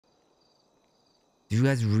Do you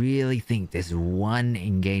guys really think this one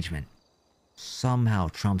engagement somehow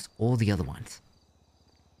trumps all the other ones?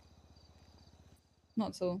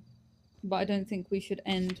 Not so. But I don't think we should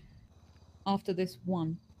end after this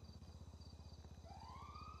one.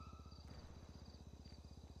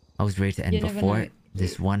 I was ready to end before.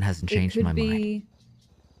 This one hasn't changed my mind.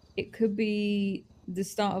 It could be the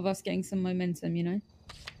start of us getting some momentum, you know?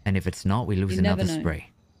 And if it's not, we lose another spray.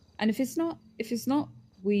 And if it's not,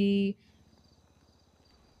 we...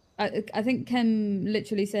 I think Kem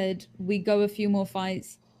literally said, we go a few more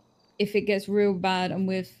fights. If it gets real bad and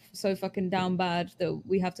we're so fucking down bad that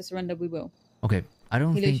we have to surrender, we will. Okay, He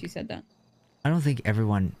literally said that. I don't think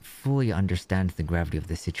everyone fully understands the gravity of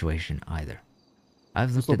this situation either.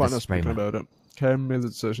 I've looked at the spray about it. Kem made the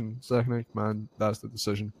decision. Second in command, that's the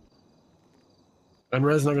decision. And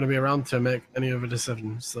Rez's not going to be around to make any other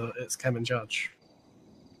decisions, so it's Kem in charge.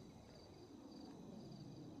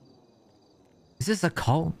 Is this a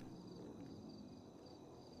cult?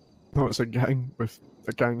 No, it's a gang with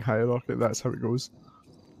a gang hierarchy. That's how it goes.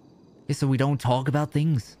 Okay, so we don't talk about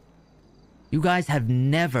things? You guys have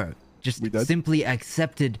never just simply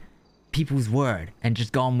accepted people's word and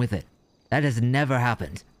just gone with it. That has never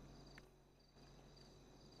happened.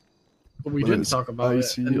 But we didn't talk about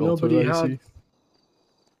it, and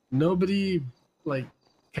nobody, like,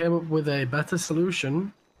 came up with a better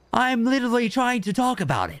solution. I'm literally trying to talk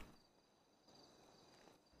about it.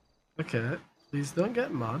 Okay, please don't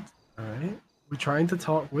get mad, alright? We're trying to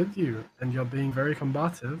talk with you, and you're being very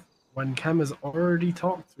combative when Kem has already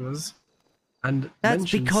talked to us. And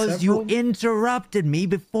that's because you interrupted me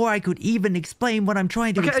before I could even explain what I'm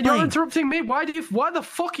trying to explain. Okay, you're interrupting me. Why the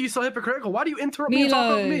fuck are you so hypocritical? Why do you interrupt me and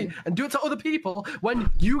talk over me and do it to other people when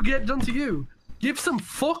you get done to you? Give some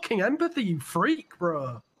fucking empathy, you freak,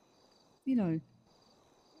 bro. You know.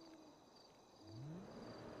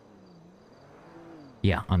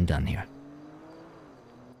 Yeah, I'm done here.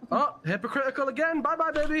 Oh, hypocritical again.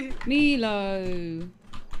 Bye-bye, baby. Meelo.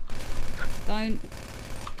 Don't